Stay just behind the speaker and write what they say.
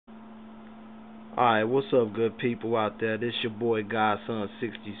Alright, what's up, good people out there? This your boy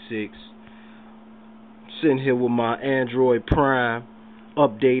Godson66, sitting here with my Android Prime,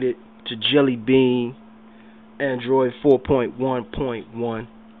 updated to Jelly Bean, Android 4.1.1.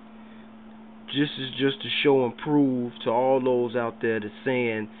 This is just to show and prove to all those out there that's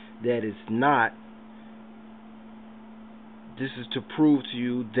saying that it's not. This is to prove to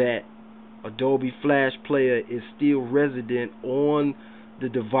you that Adobe Flash Player is still resident on the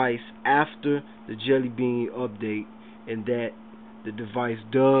device after the Jelly Bean update, and that the device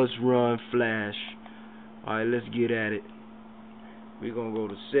does run Flash. Alright, let's get at it. We're gonna go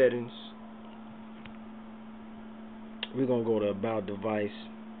to settings. We're gonna go to about device,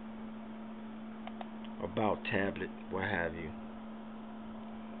 about tablet, what have you.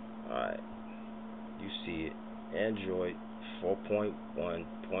 Alright, you see it. Android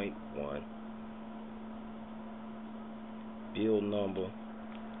 4.1.1. Build number.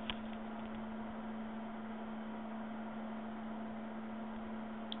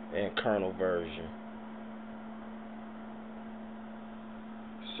 And kernel version.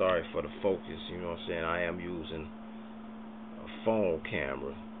 Sorry for the focus, you know what I'm saying? I am using a phone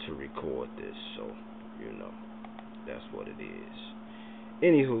camera to record this, so you know, that's what it is.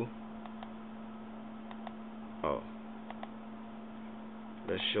 Anywho,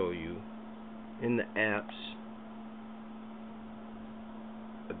 let's show you in the apps,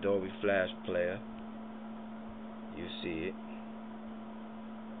 Adobe Flash Player. You see it.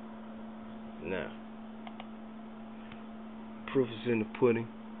 Now, proof is in the pudding.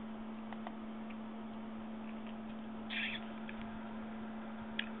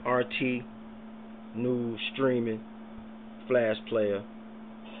 RT, new streaming, Flash Player.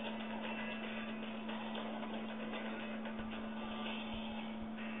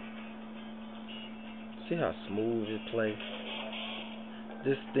 See how smooth it plays?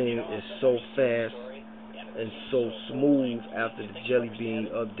 This thing is so fast and so smooth after the Jelly Bean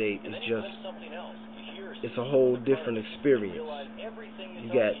update. It's a whole different experience.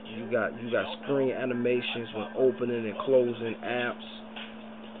 You got screen animations when opening and closing apps,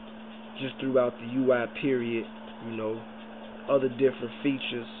 just throughout the UI period, you know, other different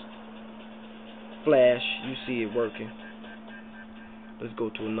features. Flash, you see it working. Let's go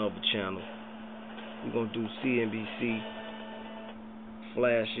to another channel. We're gonna do CNBC.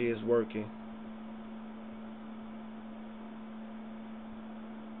 Flash is working.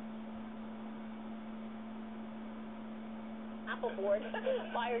 Apple board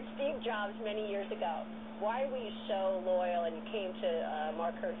fired Steve Jobs many years ago. Why were you so loyal and came to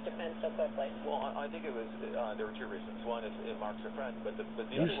Mark Hurt's defense so quickly? Well, I think it was there were two reasons. One is Mark's a friend, but the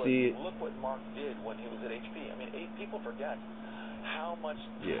other was look what Mark did when he was at HP. I mean, people forget how much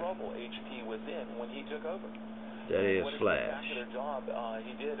trouble HP was in when he took over. That is what Flash. What a spectacular job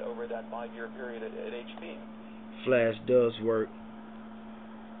he did over that 5-year period at HP. Flash does work.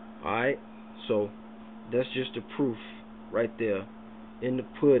 Alright, so that's just the proof right there in the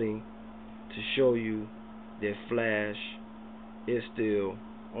pudding to show you that Flash is still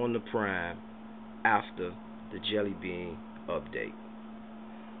on the Prime after the Jelly Bean update.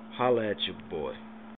 Holla at your boy.